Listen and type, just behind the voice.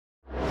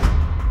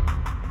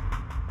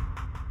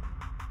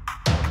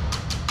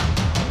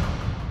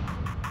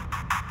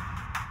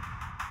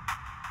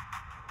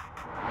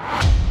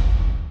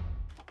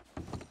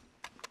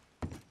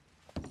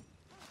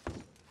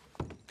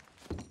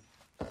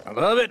I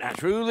love it. I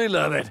truly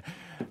love it.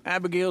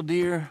 Abigail,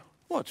 dear,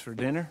 what's for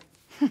dinner?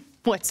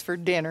 What's for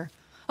dinner?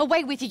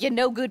 Away with you, you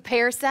no-good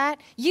parasite.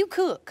 You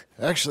cook.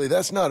 Actually,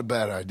 that's not a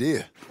bad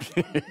idea.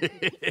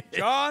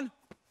 John,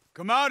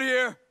 come out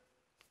here.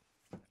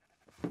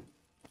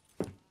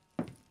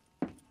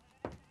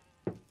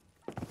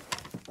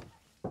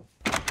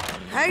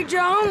 Hey,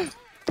 John.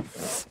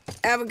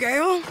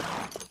 Abigail.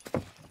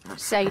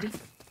 Sadie.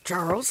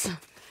 Charles.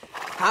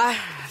 I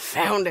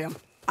found him.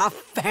 I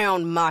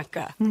found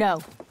Micah.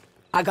 No.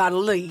 I got a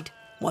lead.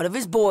 One of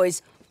his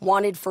boys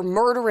wanted for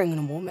murdering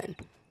a woman.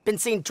 Been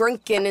seen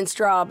drinking in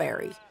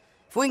Strawberry.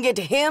 If we can get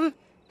to him,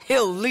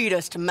 he'll lead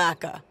us to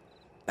Micah.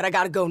 But I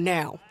gotta go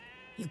now.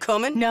 You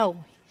coming?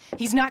 No.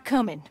 He's not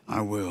coming.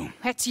 I will.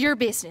 That's your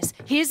business.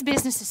 His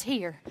business is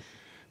here.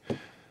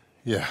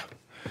 Yeah.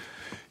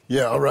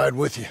 Yeah, I'll ride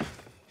with you.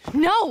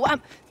 No,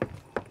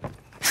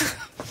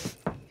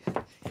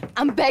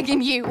 I'm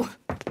begging you.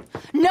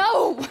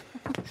 No!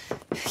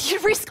 You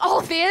risk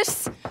all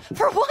this?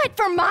 For what?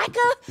 For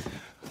Micah?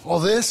 All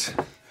this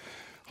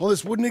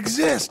wouldn't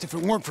exist if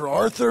it weren't for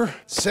Arthur,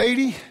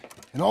 Sadie,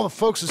 and all the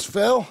folks as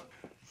fell.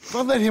 If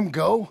I let him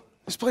go,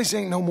 this place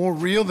ain't no more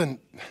real than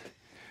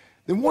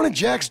one of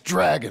Jack's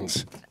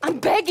dragons. I'm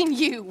begging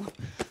you.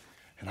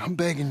 And I'm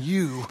begging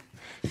you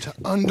to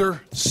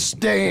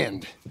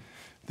understand.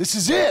 This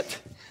is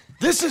it.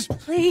 This is...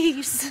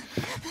 Please.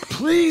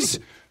 Please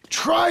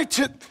try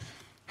to...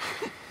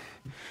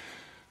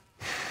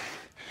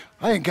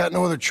 I ain't got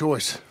no other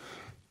choice.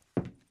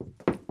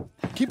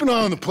 Keep an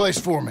eye on the place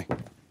for me.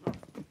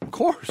 Of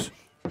course.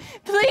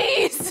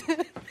 Please.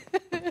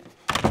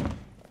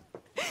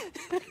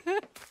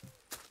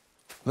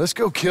 Let's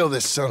go kill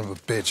this son of a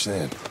bitch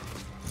then.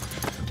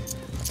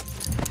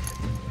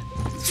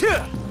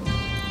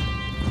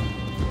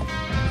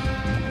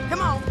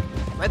 Come on.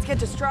 Let's get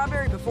to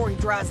Strawberry before he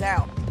dries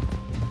out.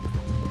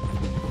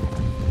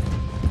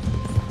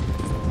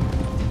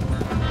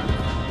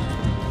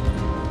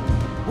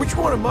 Which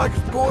one of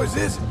Micah's boys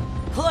is it?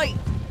 Cleet,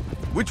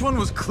 Which one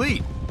was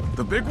Cleet?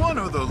 The big one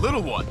or the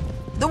little one?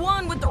 the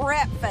one with the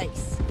rat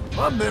face.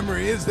 My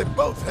memory is they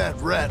both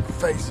had rat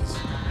faces.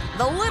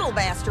 The little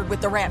bastard with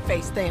the rat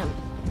face then.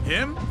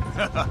 Him?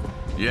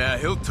 Yeah,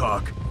 he'll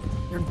talk.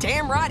 You're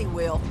damn right he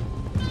will.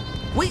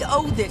 We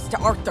owe this to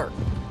Arthur.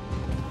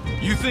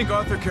 You think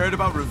Arthur cared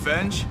about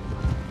revenge?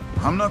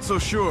 I'm not so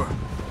sure.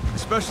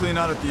 Especially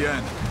not at the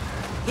end.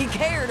 He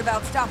cared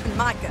about stopping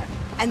Micah,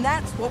 and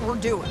that's what we're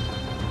doing.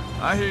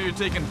 I hear you're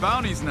taking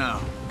bounties now.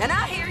 And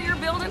I hear you're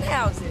building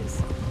houses.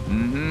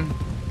 Mm-hmm.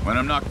 When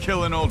I'm not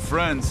killing old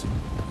friends.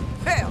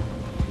 Hell,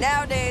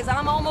 nowadays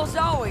I'm almost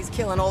always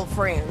killing old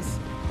friends.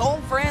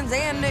 Old friends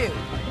and new.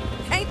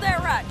 Ain't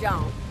that right,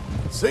 John?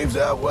 Seems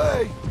that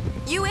way.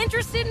 You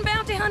interested in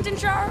bounty hunting,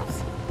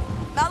 Charles?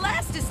 My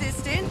last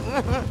assistant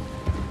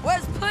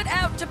was put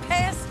out to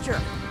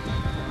pasture.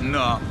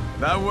 No,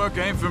 that work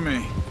ain't for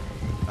me.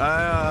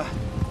 I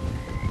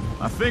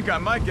think I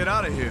might get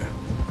out of here.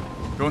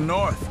 Go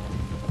north.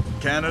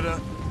 Canada.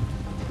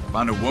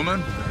 Find a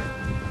woman.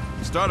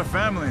 Start a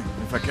family,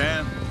 if I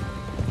can.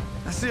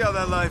 I see how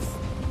that life...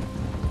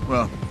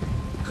 Well,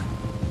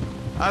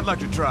 I'd like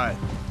to try it.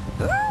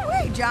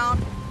 Ooh-wee,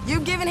 John.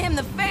 You've given him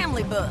the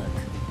family bug.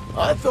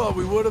 I thought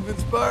we would have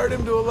inspired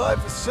him to a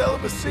life of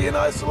celibacy and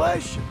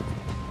isolation.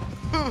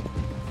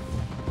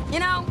 You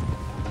know,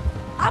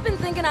 I've been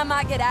thinking I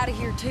might get out of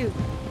here, too.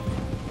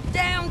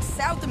 Down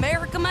South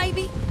America,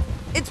 maybe?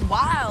 It's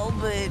wild,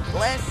 but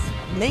less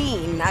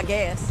mean, I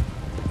guess.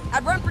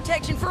 I'd run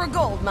protection for a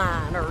gold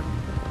mine, or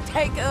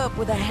take up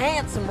with a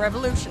handsome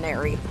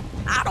revolutionary.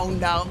 I don't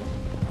know.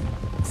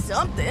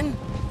 Something.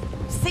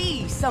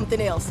 See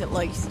something else, at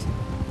least.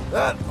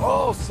 That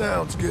all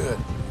sounds good.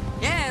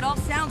 Yeah, it all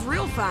sounds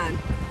real fine.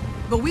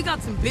 But we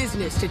got some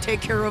business to take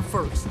care of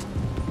first.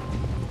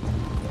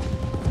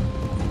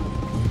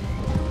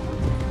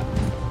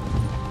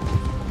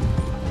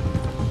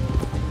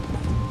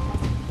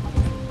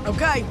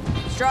 Okay,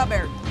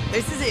 Strawberry,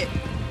 this is it.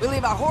 We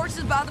leave our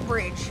horses by the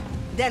bridge,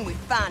 then we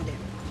find him.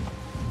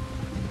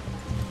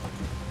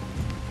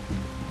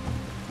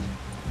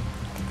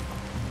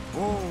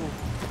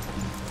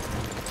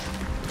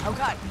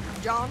 Okay,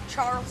 John,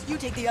 Charles, you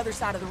take the other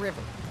side of the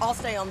river. I'll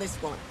stay on this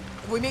one.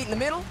 If we meet in the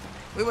middle,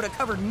 we would have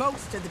covered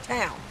most of the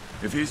town.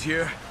 If he's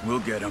here, we'll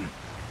get him.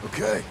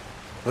 Okay,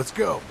 let's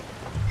go.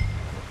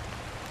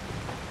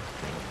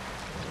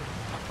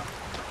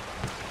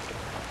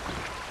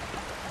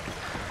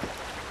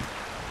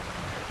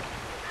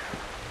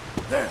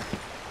 There.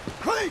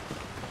 Cleet!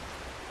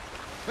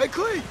 Hey,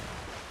 Cleet!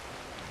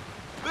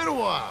 Been a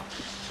while.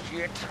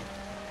 Shit.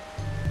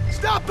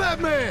 Stop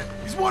that man!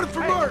 He's wanted for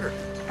murder!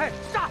 Hey,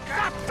 stop!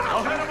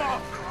 I'll head him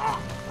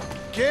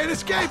off! Can't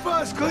escape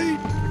us, Cleet!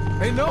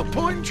 Ain't no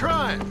point in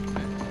trying.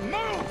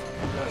 Move!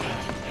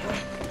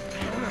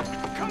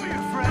 Come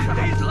here, friend.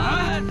 He's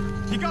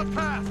lying. He got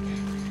past!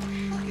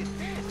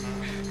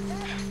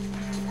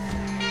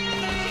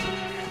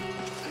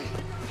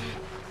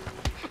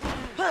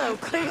 Hello,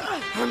 Cleet.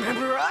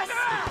 Remember us?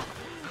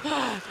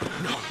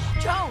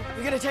 Joan,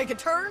 you gonna take a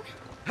turn?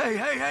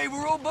 Hey,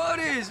 we're all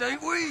buddies,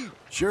 ain't we?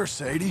 Sure,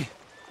 Sadie.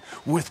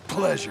 With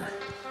pleasure.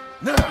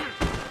 Now,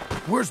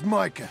 where's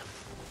Micah?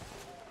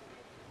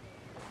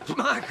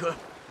 Micah,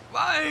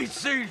 I ain't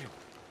seen him.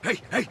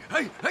 Hey,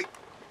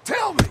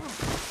 Tell me!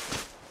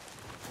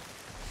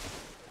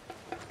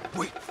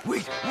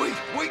 wait.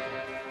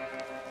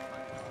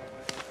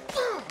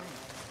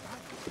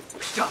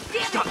 Stop.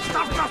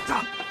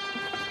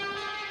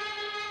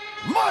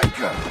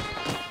 Micah!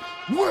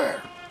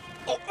 Where?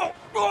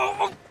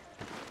 Oh.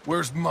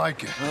 Where's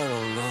Micah? I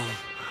don't know.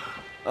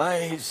 I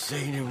ain't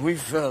seen him. We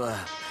fell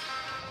out.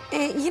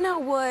 You know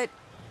what?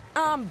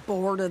 I'm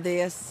bored of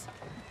this.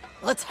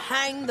 Let's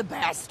hang the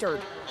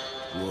bastard.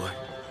 What?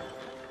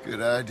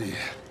 Good idea.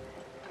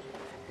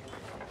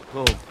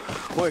 Oh,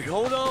 wait,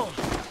 hold on.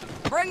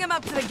 Bring him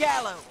up to the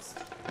gallows.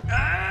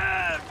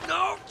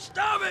 No,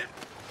 stop it!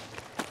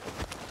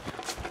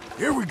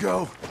 Here we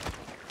go.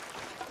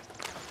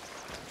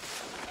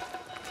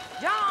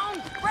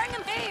 John, bring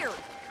him here.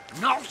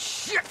 No,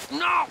 shit,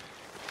 no!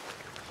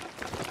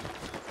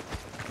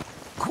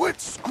 Quit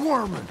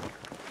squirming.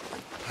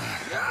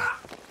 No.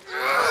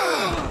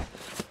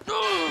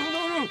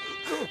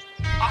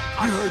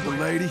 You heard the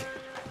lady.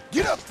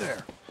 Get up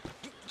there.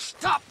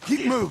 Stop!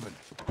 Keep moving.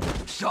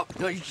 Stop.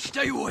 No, you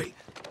stay away.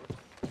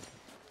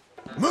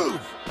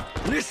 Move.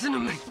 Listen to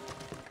me.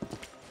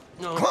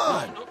 No.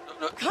 Climb.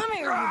 Come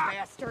here, you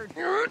bastard.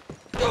 Move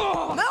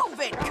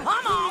it.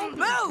 Come on,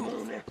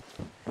 move.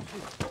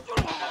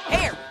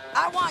 Here,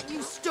 I want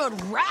you stood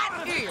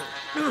right here.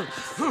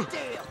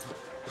 Still.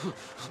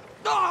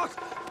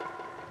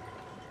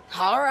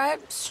 All right,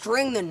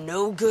 string the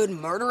no-good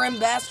murdering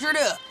bastard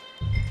up.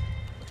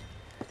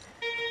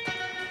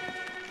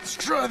 Let's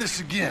try this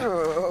again.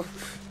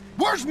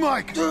 Where's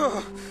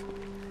Micah?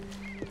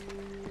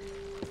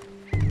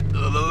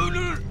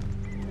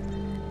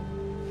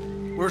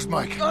 Where's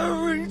Micah? I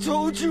already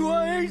told you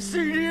I ain't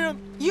seen him.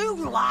 You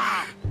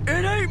lie.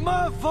 It ain't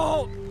my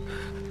fault.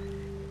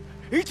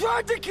 He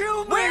tried to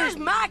kill me. Where's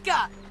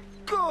Micah?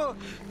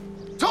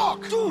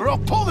 Talk, or I'll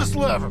pull this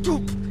lever.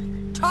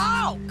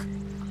 Talk.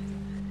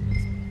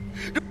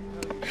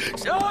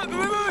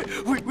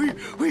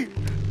 Wait.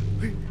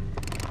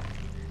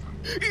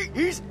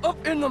 He's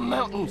up in the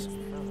mountains.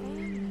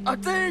 I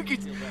think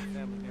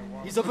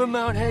he's up in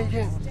Mount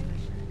Hagen.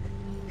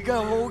 He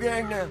got a whole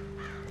gang now.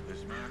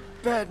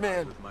 Bad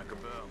man.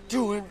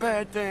 Doing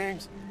bad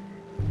things.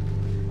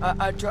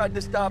 I tried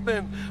to stop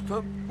him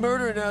from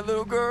murdering that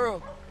little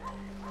girl.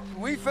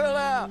 We fell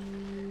out.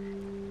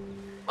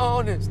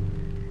 Honest.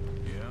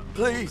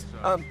 Please,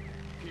 I'm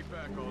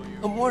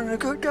one of the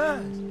good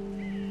guys.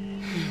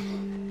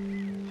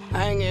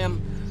 Hang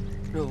him.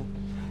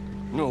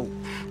 No.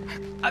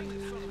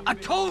 I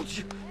told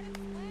you.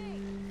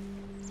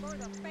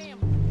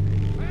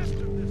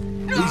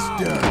 He's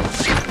done.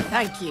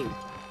 Thank you.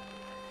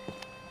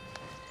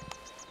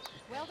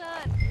 Well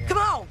done. Come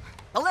on.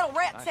 A little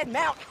rat said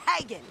Mount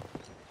Hagen.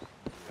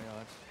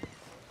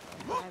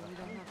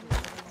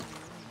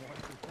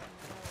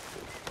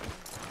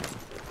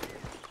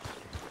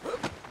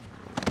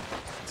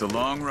 It's a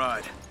long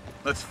ride.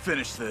 Let's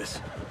finish this.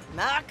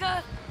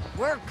 Micah,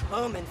 we're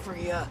coming for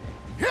you.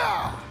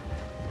 Yeah!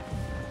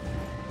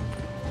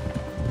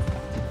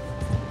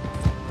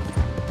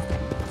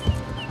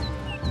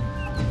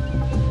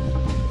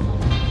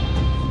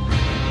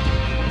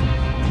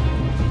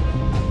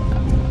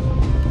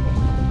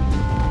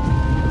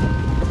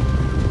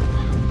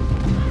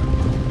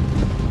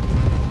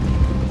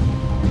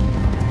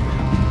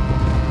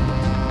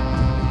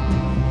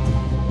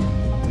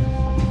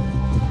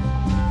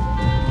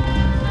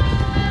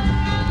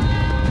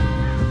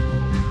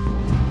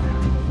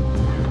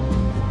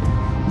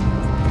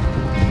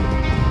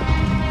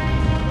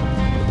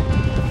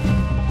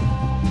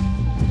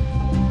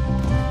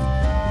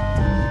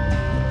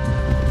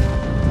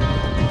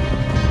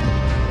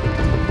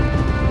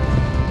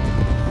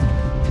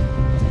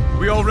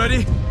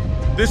 Ready?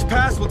 This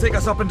pass will take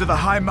us up into the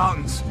high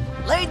mountains.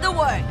 Lead the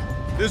way.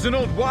 There's an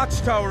old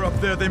watchtower up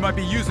there they might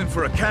be using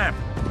for a camp.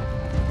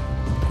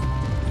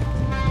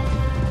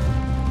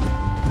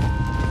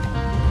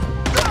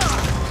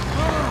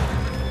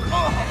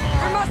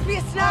 There must be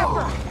a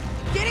sniper.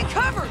 Get in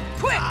cover,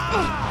 quick.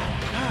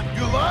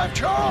 You alive,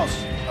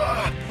 Charles?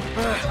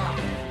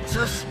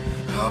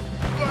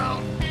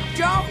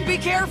 John, be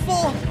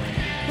careful.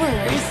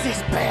 Where is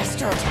this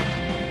bastard?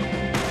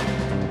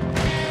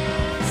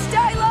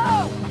 Stay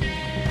low.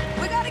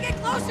 We gotta get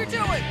closer to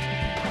it.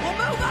 We'll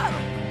move up,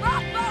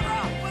 rock by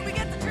rock, when we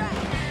get the train.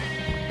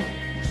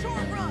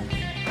 Short run.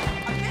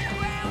 A minute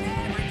round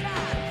every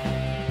time.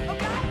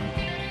 Okay?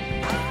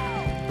 Oh!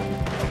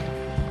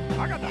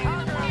 I got the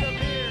high ground up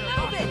here.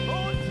 Move it.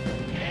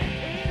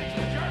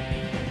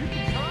 You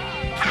can try.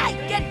 Hey,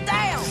 get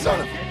down!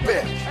 Son of a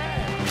bitch!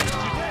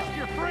 That's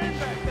your friend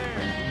back there.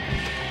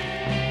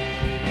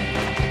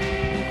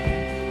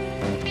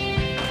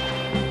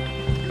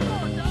 You're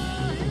gonna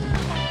die here,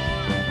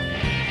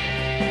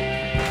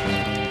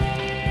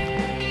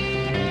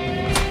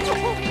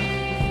 boy.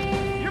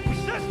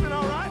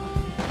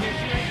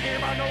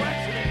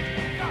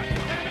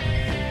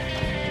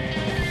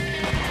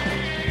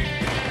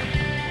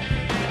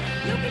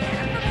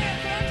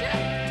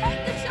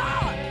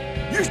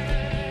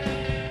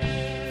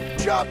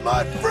 shot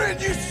my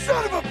friend, you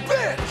son of a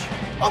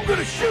bitch! I'm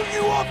gonna shoot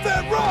you off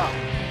that rock!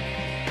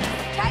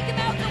 Take him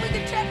out so we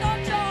can check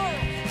on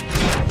Charles!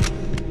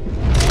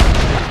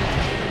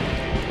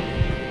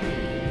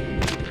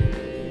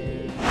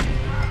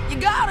 You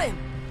got him!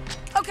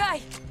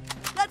 Okay,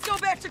 let's go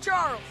back to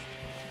Charles.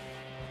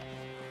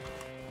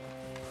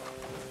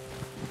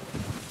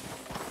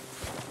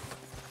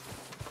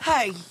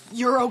 Hey,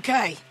 you're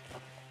okay.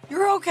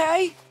 You're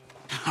okay.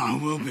 I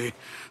will be.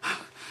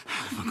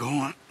 But go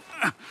on.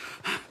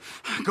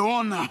 Go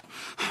on now.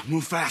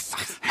 Move fast.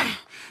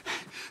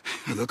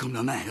 They'll come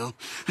down that hill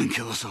and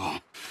kill us all.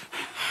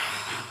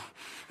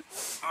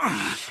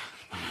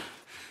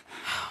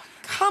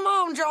 Come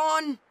on,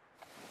 John.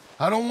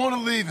 I don't want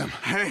to leave him.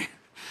 Hey,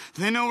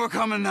 they know we're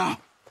coming now.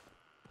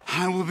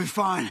 I will be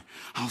fine.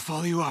 I'll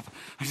follow you up.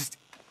 I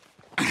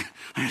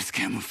just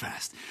can't move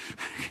fast.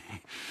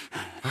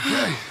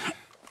 Okay.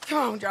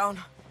 Come on, John.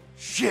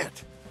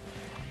 Shit.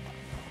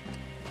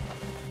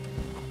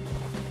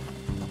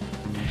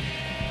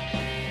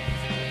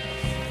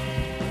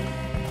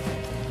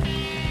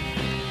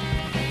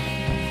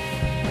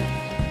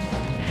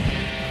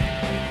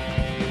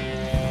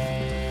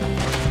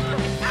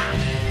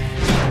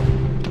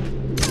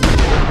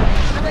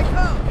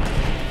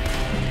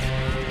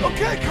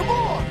 Okay, come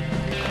on!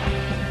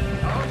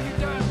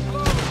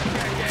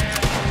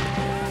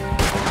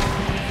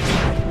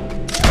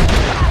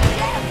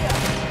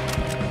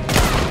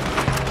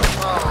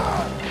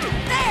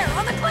 There,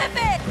 on the cliff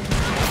edge!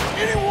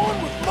 Anyone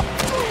with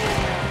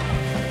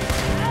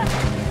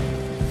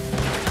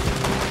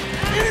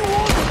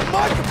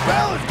Micah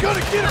Bell is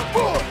gonna get her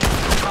foot!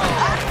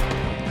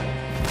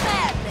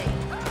 Badly.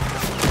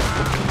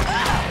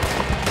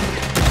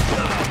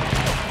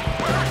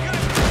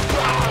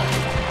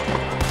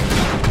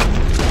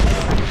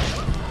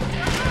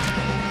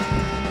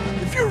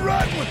 If you're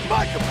riding with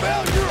Micah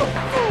Bell, you're a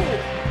fool!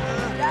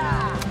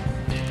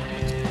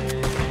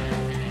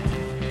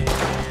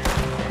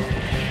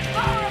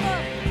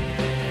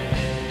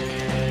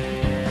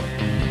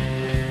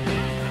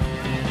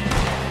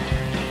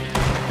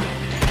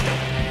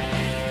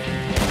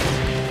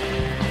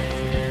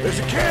 There's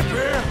a camp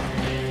here!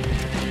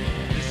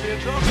 You see a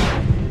truck?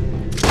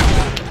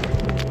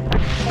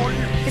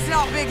 It's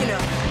not big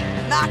enough.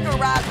 Micah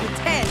rides with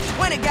 10,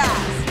 20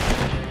 guys.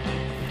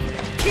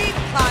 Keep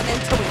climbing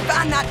till we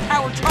find that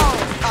tower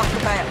Charles talked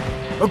about.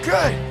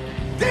 Okay!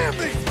 Damn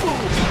these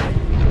fools!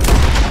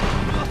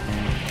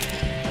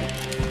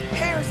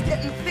 Hair's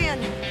getting thin.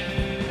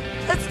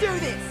 Let's do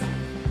this.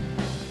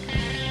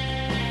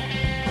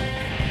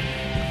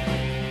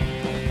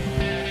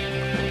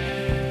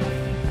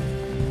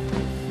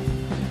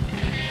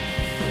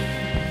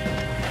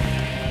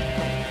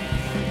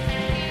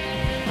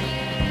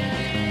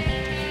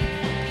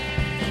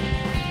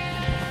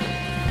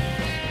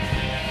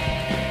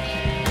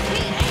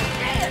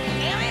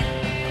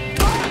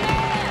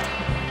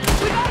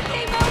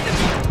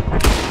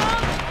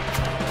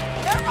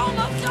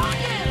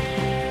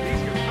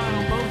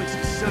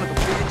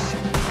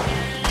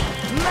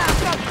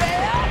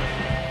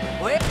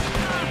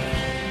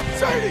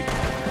 Sadie!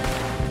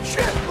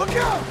 Shit, look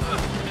out!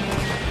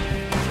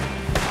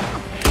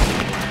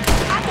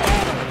 I can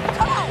handle it.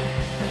 Come on!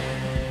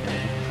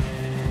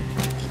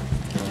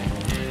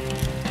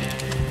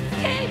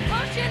 Keep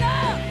pushing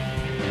up!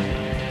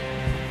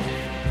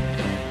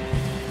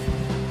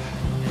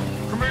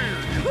 Come here,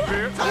 you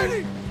bitch!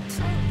 Sadie!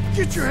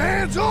 Get your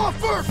hands off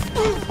her!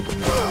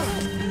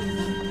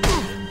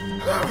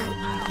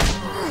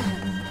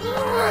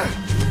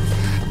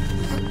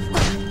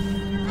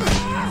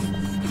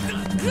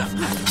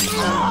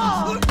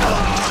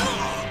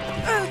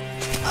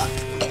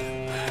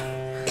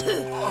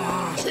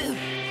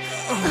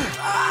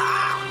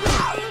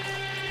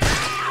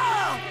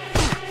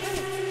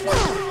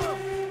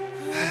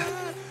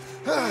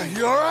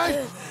 You all right?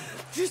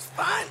 Just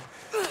fine.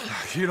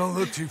 You don't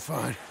look too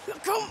fine.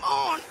 Come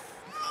on.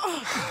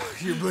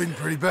 You're bleeding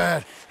pretty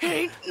bad.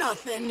 Ain't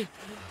nothing.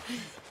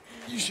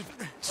 You should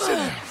sit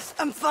down.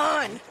 I'm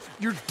fine.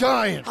 You're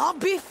dying. I'll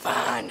be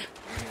fine.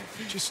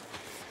 Just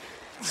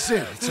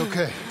sit. It's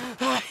okay.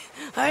 I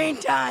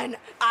ain't dying.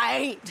 I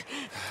ain't.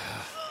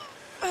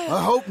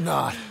 I hope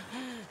not.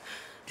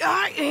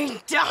 I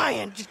ain't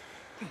dying. Just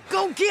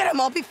go get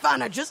him. I'll be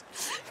fine. I just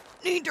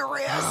need to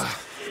rest.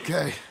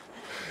 Okay.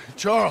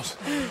 Charles,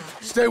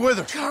 stay with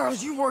her.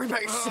 Charles, you worry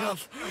about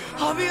yourself.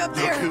 I'll be up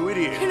there Look who it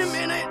is. in a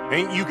minute.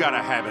 Ain't you got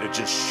a habit of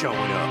just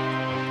showing up?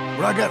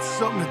 But I got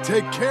something to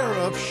take care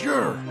of,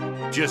 sure.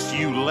 Just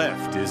you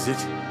left, is it?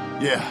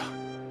 Yeah.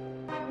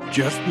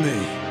 Just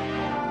me.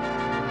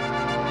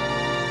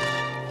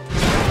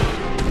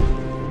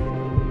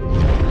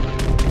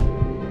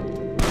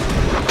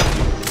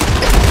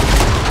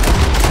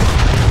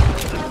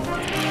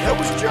 That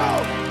was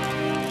Joe!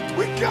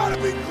 We gotta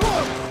be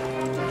close!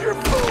 You're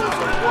fools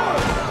at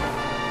once!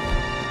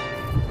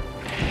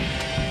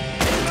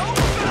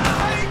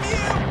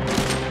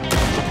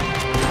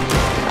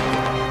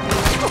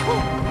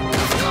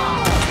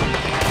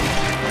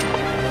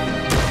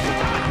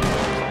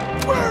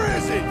 Where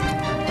is he?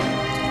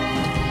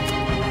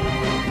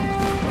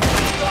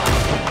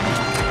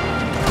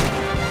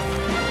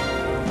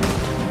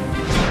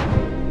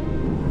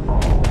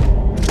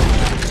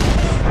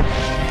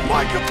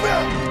 Micah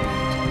Bell!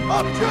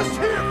 I'm just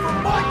here for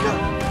Micah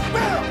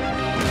Bell!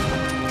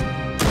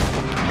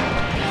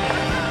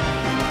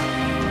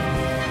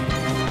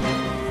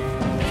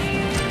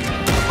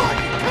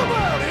 Micah, come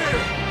out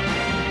here!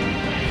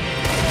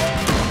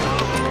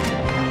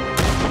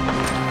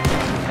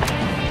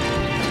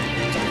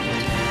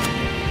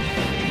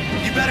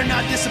 You better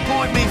not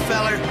disappoint me,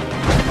 feller.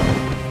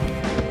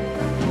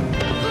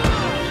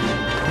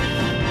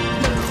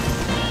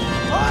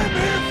 I'm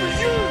here for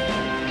you!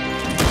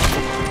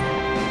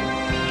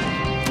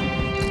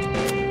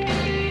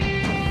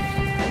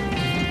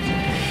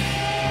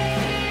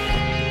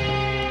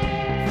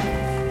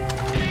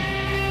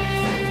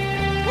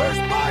 Where's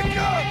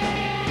Micah?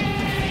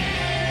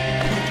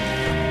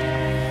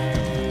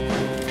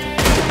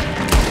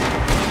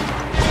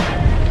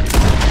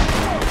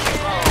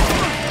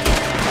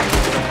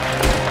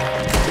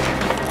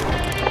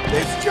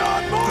 It's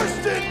John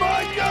Marston,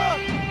 Micah!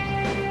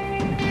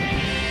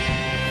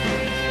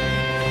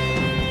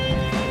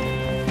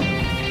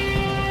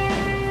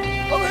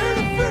 I'm here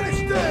to finish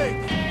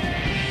things!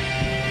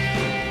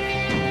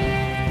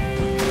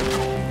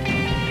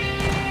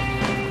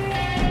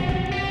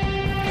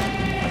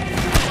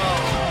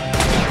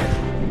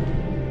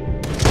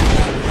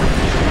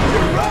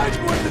 You're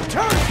riding when the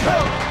turn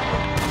comes!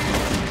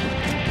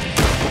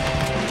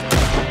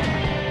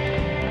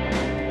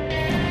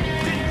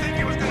 Didn't think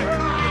it was gonna come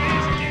to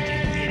this, did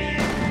you,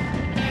 idiot?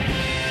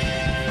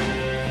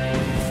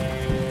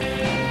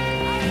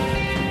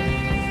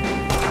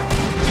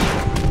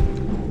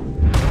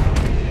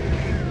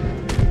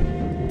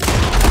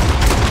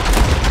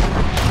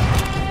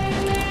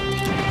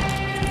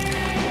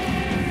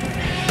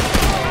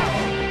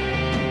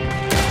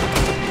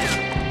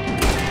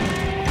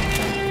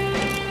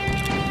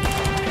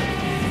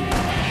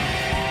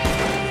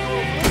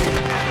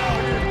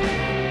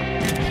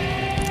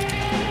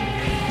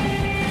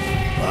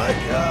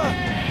 Micah!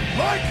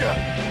 Micah!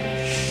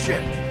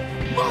 Shit!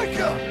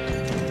 Micah!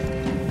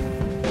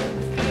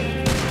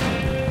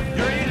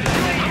 You're in the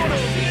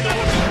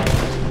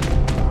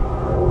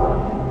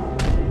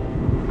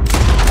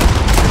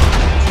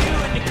you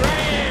in the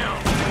ground.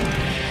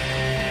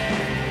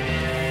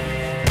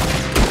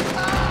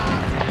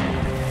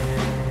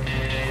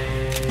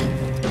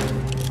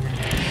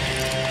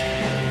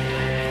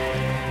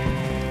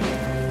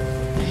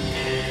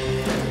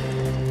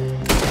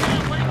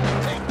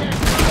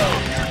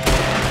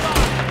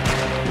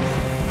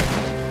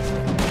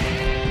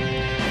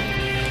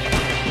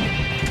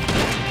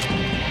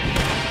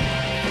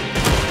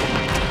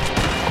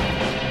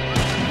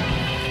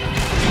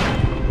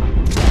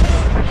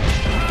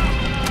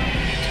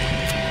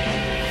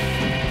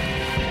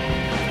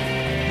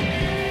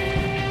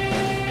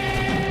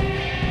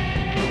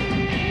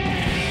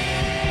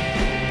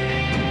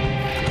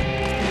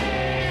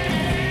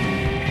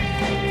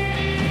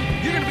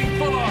 You're gonna be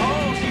full of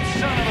holes, you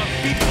son of a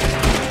bitch.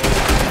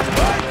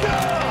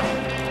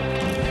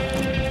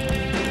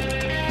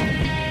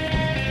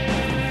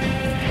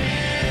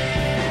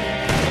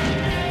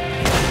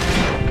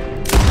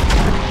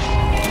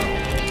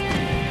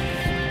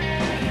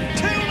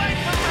 Too late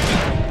for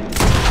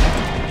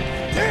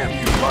Damn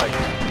you,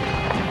 Micah!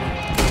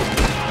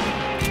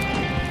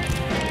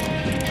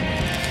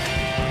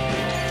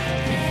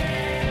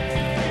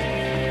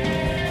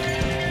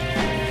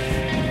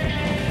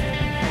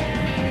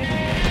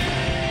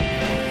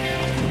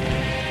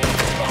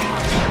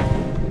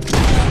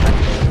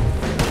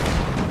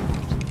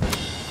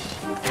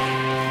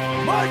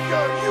 Micah,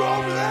 are you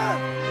over there?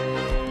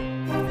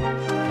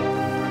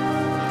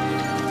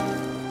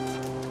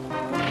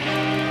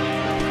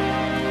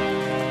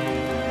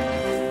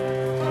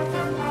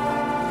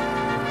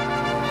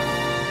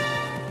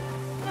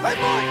 Hey,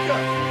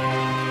 Micah!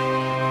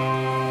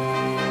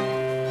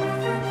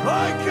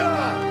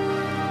 Micah!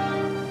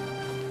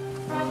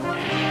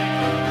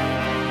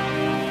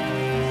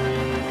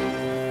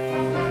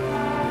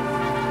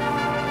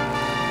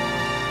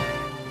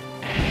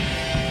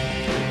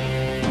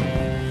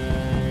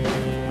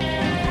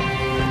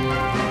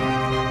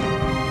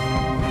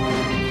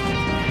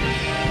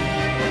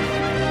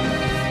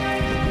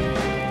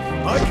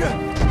 Micah,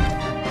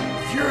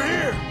 if you're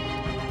here,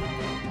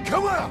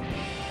 come out!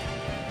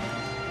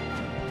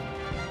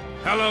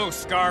 Hello,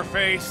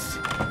 Scarface.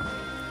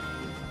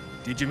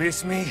 Did you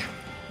miss me?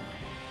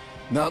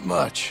 Not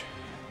much.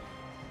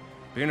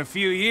 Been a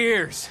few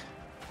years.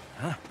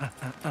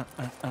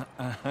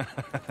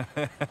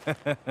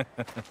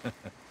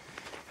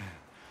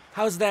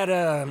 How's that,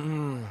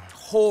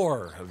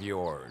 whore of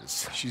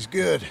yours? She's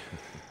good.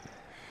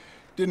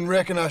 Didn't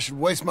reckon I should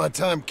waste my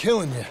time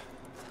killing you.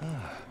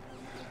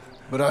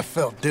 But I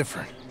felt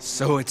different.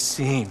 So it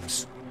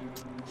seems.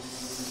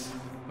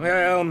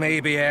 Well,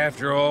 maybe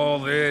after all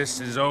this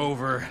is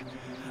over,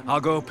 I'll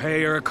go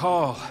pay her a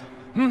call.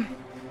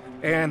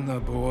 And the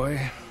boy.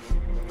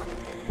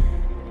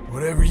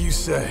 Whatever you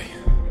say.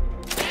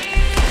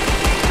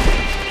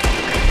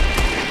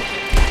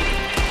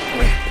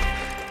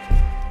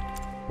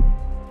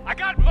 I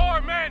got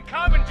more men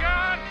coming,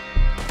 John!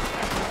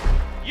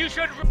 You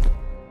should...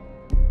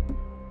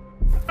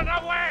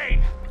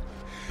 Away!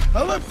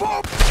 I let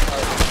fall.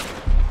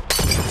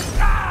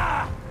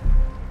 Ah!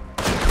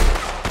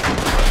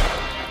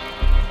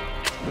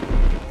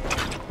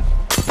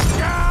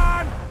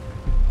 John!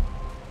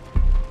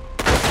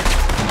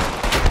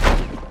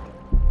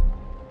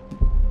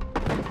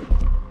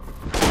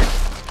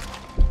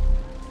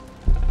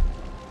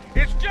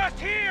 It's just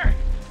here!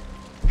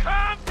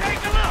 Come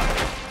take a look!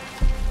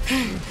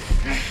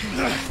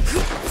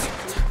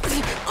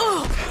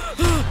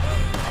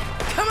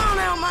 Come on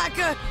now,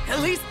 Micah. At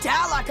least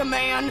die like a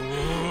man.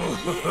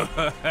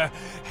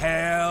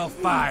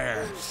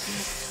 Hellfire.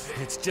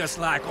 It's just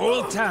like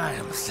old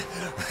times.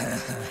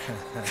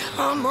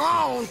 Come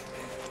on.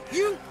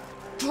 You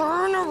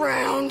turn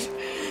around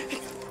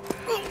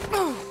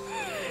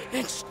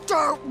and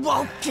start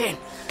walking.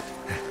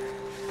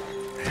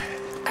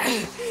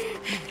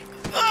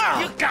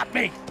 You got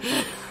me!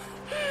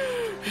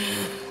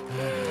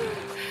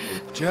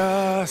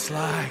 Just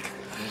like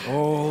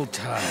old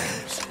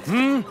times,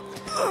 hmm?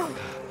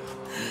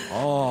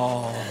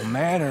 All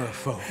manner of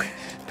folk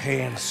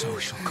paying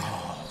social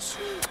calls.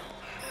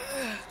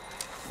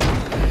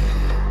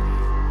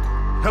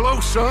 Hello,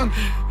 son.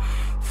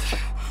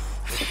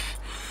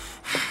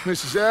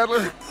 Mrs.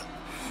 Adler.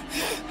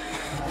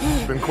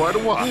 It's been quite a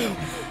while.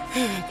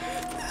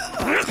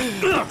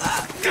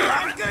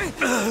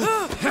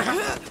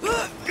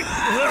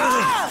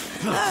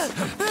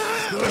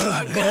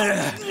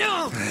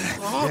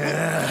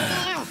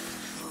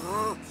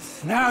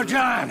 Now,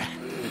 John.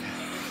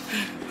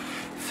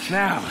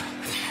 Now,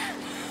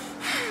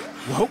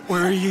 what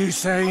were you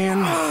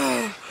saying?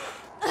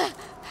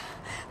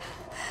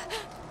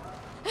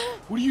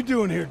 What are you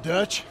doing here,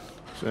 Dutch?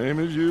 Same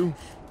as you,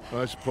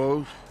 I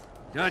suppose.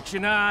 Dutch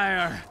and I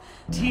are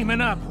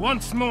teaming up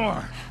once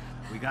more.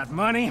 We got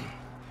money.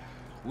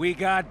 We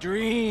got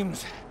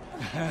dreams.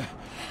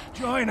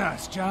 Join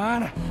us,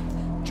 John.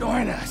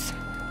 Join us.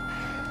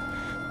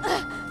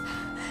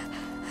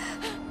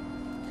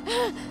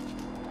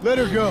 Let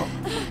her go.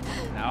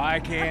 Now, I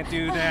can't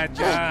do that,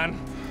 John.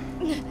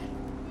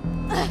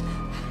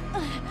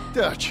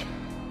 Dutch.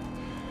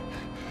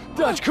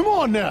 Dutch, come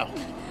on now.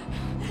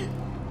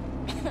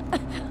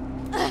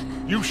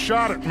 You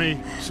shot at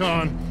me,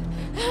 son.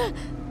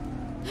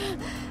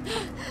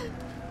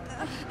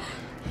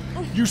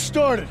 You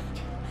started it.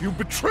 You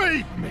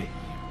betrayed me.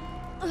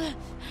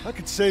 I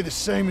could say the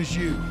same as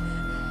you.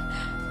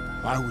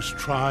 I was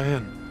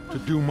trying to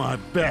do my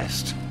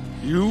best.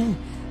 You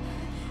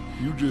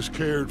just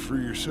cared for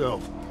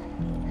yourself.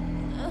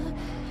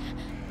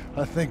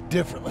 I think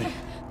differently.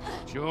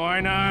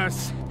 Join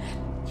us.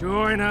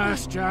 Join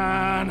us,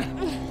 John.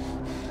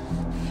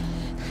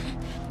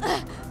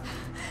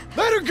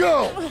 Let her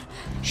go!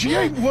 She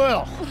ain't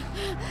well.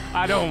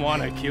 I don't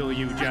want to kill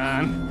you,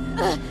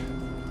 John.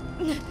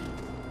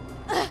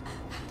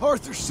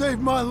 Arthur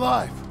saved my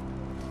life.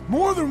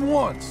 More than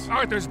once.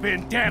 Arthur's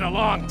been dead a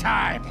long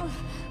time.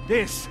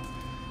 This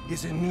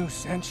is a new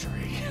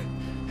century.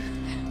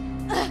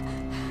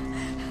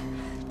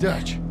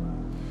 Dutch.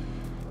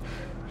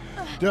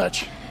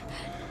 Dutch.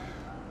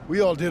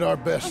 We all did our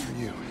best for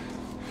you.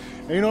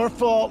 Ain't our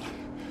fault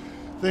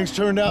things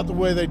turned out the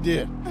way they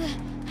did.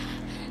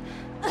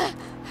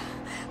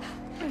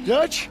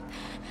 Dutch,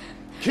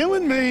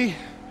 killing me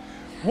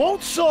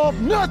won't solve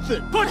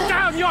nothing! Put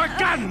down your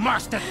gun,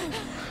 Marston!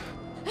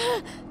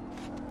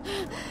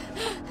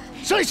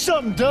 Say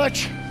something,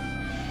 Dutch!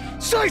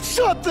 Say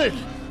something!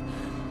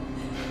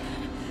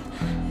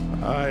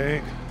 I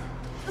ain't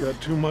got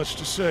too much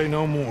to say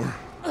no more.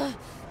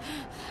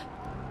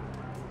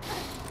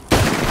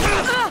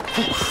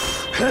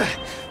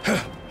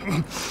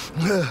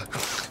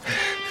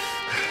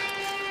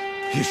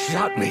 You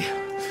shot me.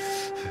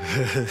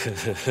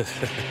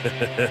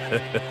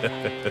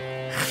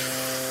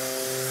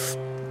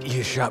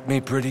 You shot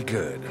me pretty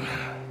good.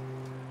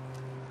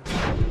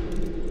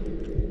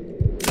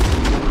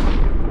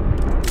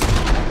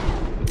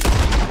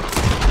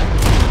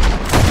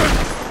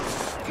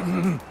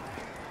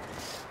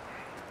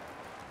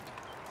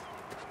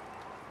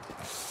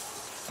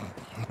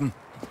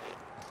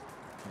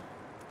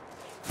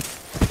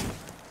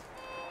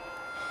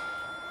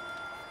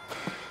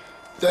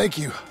 Thank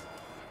you.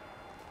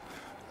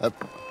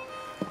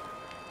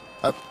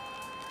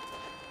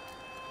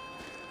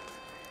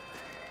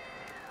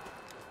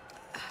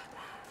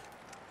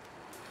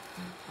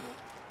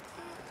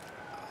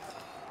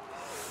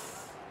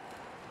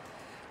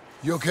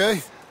 You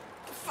okay?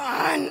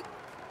 Fine.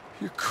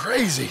 You're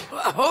crazy.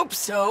 I hope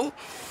so.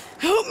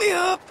 Help me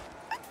up.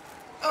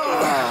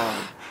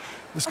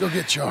 Let's go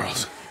get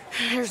Charles.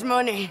 There's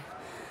money.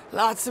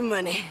 Lots of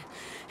money.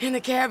 In the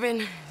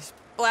cabin is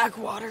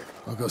Blackwater.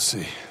 I'll go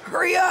see.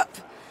 Hurry up!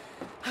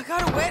 I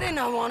got a wedding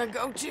I want to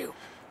go to.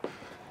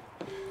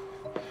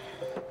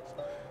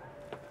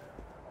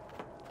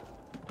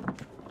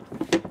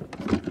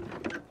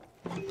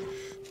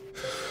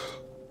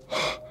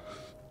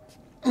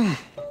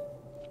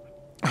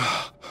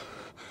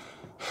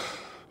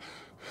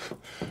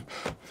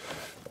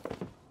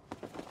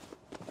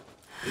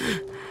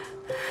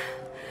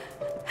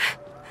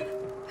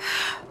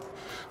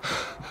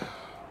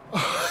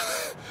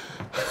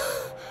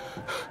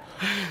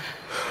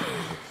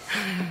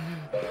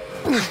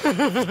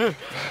 Jack,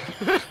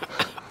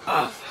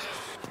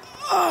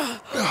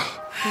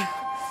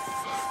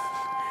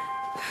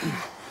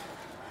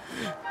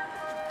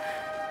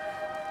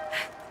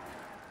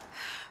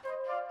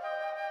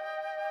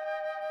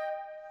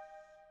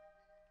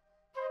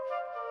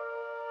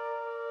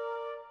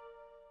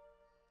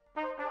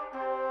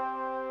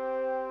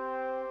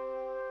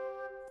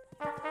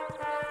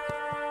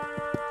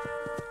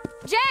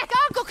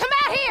 Uncle, come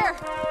out here!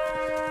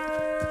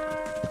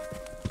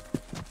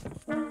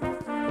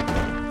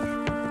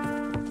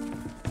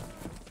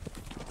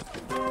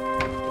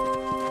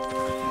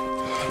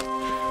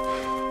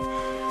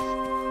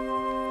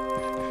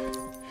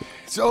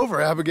 It's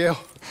over, Abigail.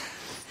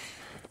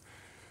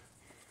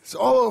 It's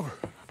all over.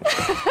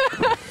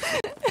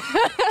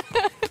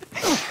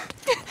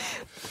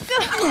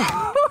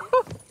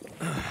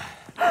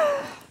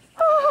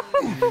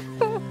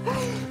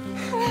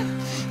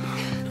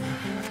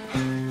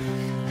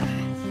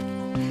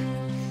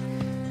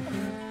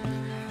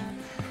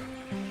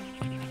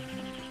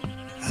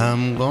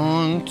 I'm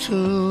going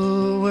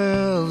to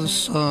where the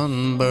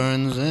sun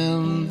burns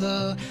and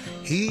the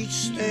heat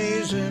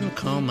stays and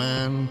come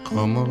and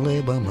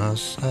lay by my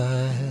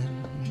side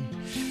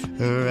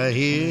right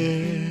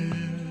here.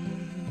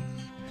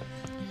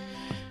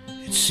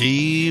 It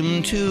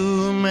seemed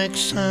to make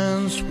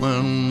sense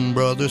when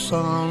Brother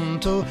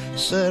Santo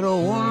said, oh,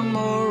 one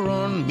more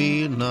run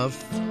be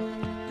enough,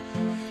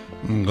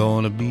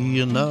 gonna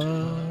be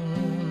enough.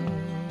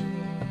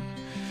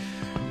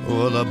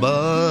 Oh, the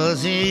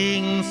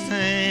buzzing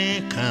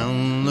think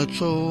and the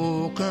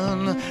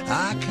choking,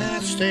 I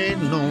can't stay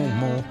no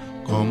more.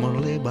 Come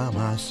and lay by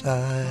my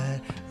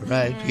side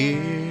right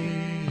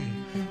here.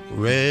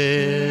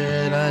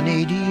 Red, I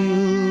need you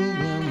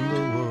in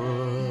the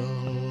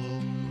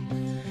world.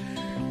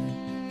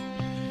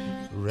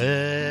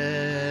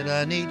 Red,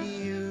 I need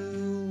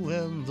you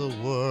in the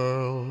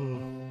world.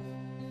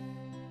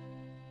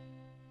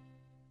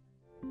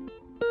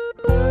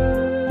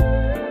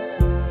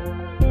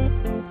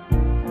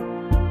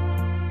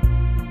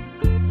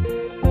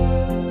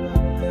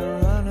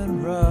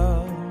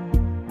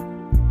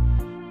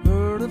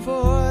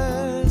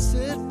 Voice,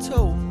 it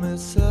told me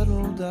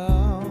settle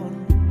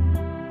down.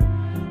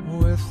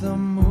 With the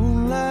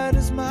moonlight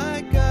as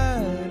my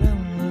guide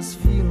and this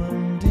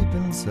feeling deep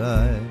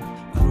inside.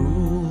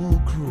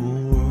 Cruel,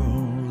 cruel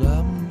world,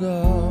 I'm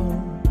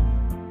gone.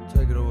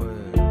 Take it away.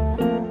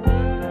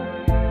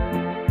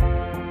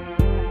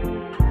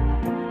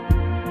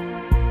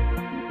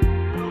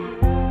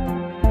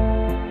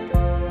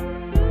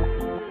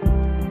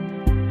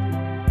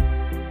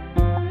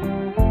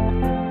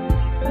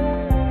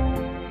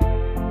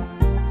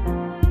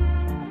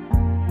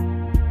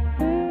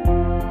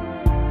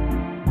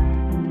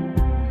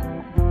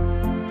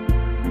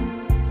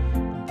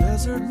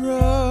 Desert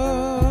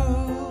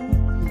road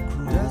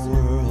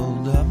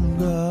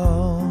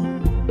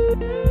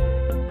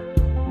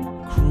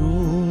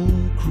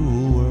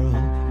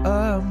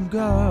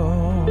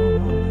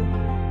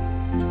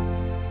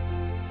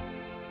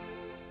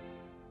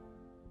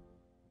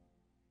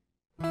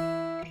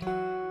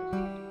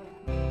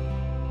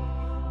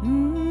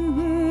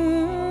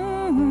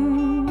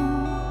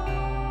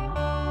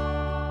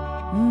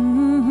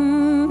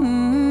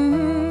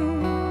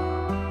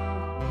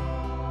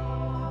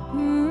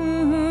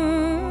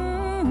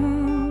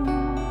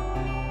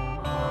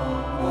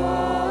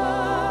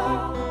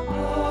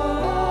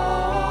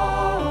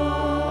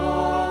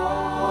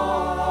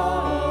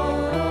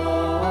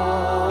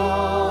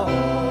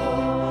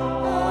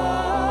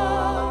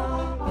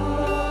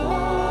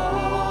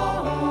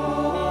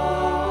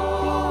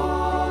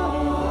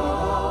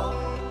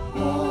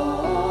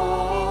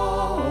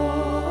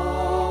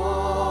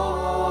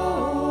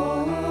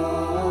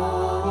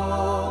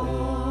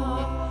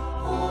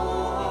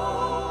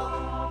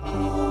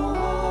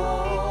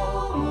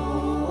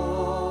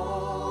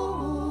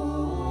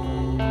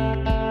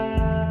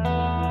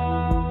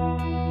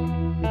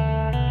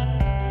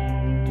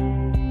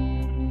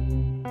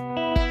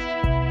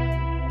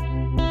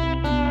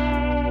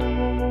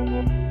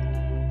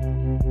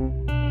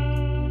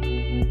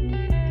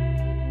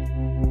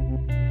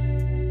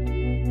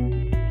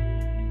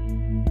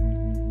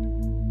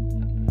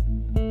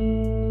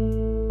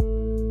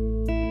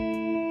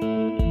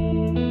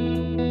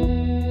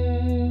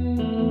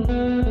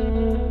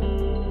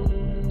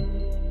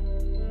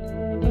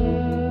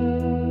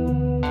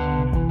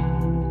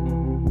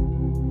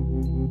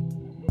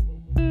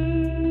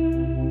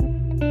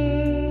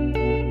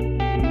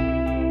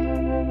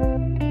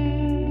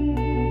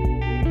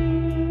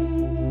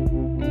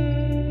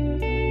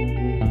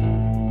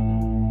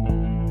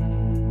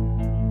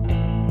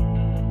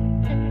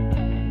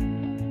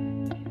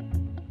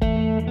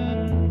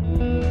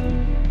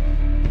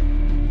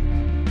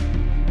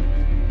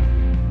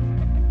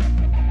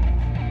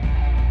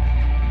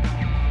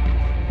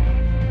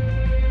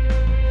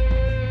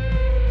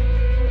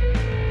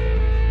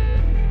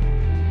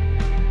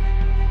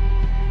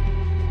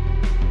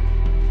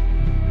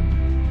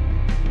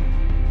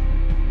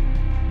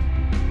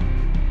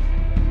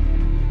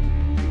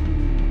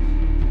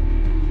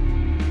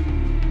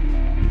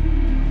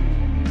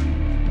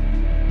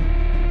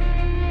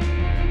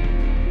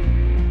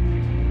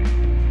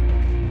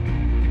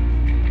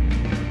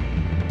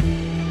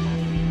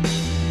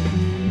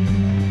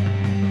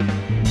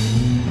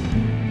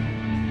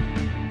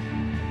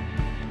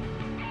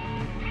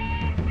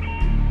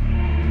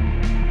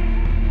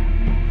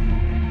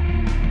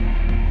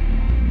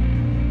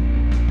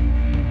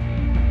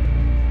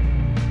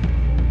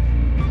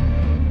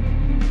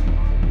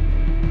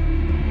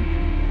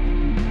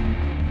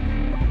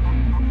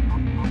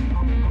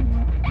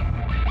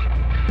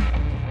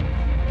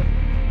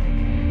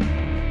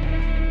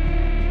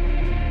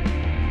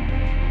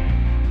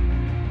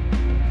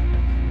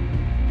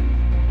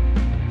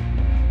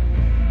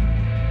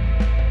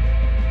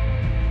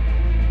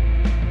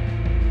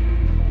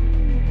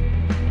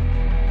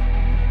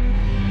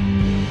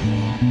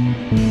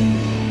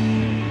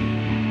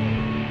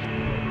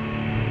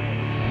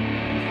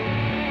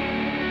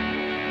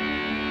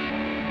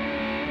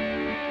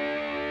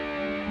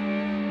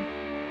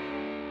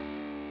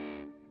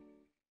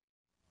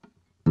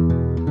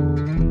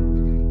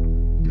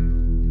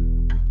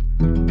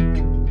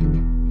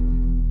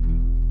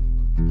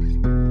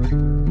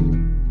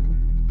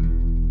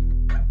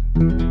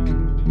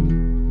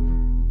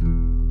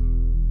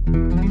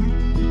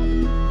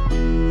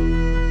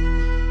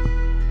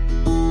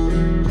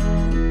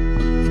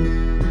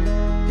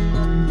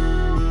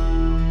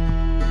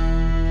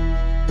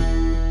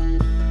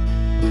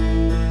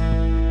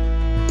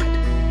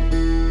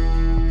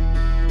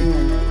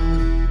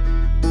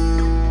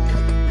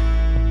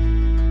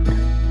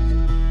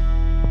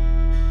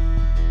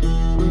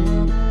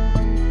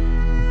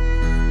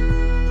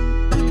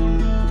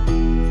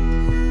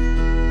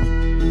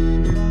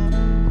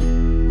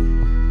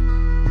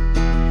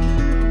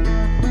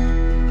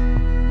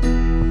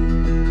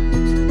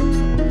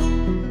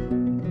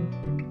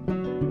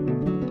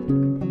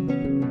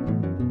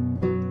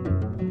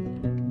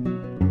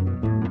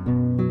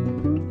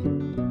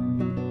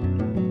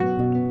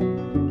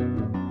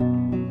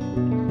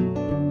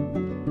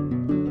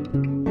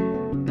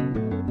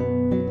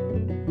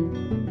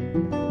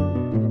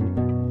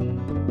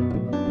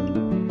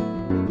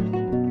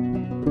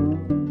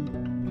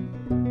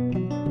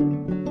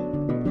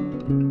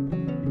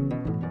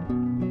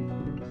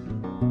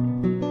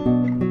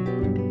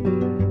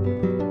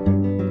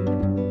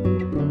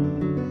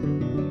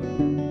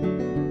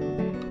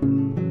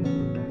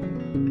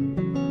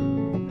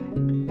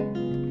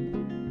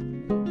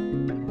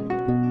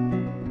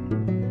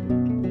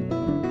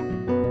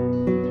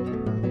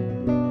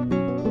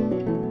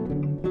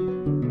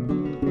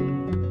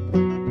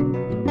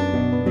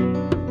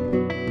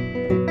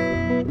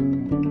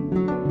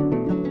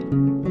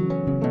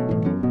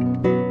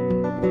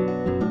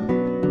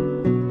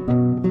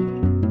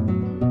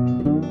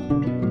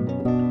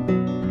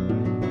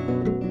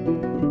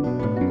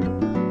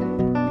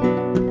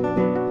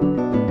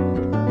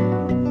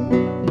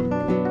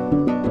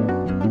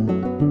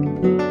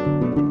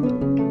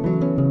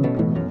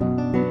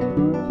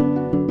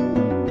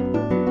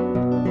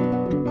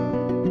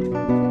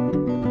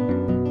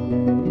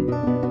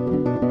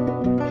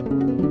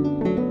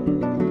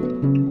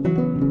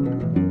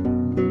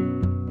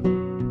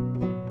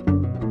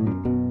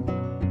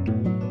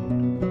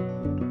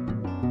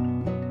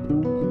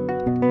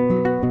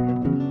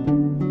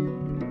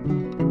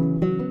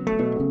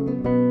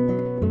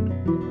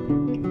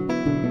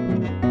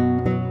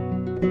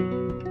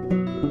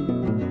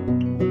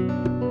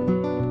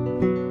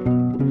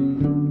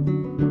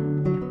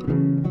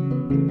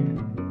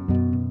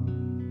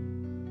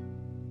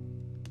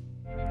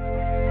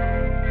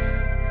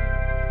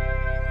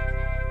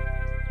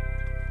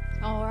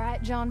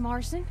John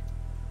Marston.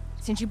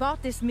 Since you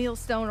bought this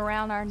millstone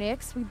around our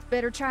necks, we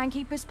better try and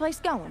keep this place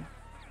going.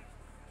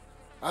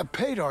 I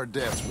paid our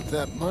debts with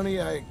that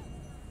money. I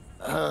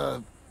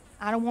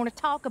don't want to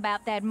talk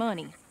about that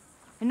money.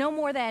 And no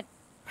more of that...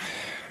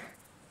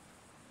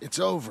 It's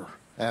over,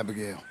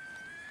 Abigail.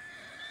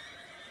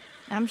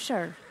 I'm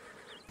sure.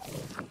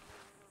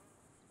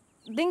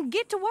 Then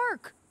get to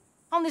work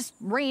on this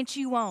ranch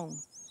you own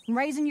and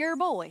raising your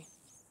boy.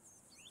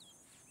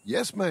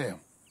 Yes,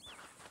 ma'am.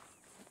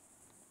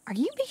 Are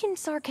you being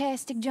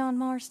sarcastic, John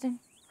Marston?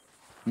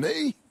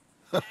 Me?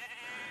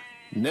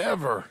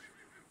 Never.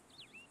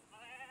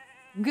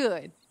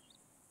 Good.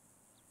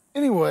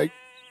 Anyway,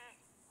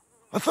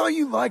 I thought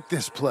you liked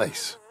this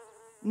place.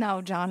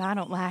 No, John, I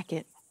don't like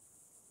it.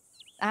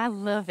 I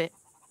love it.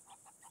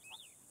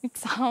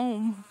 It's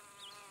home.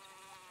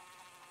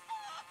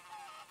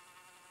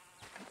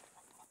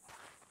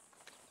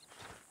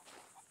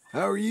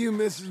 How are you,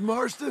 Mrs.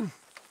 Marston?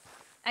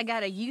 I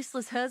got a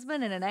useless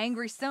husband and an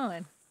angry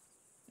son.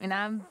 And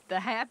I'm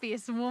the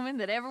happiest woman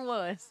that ever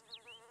was.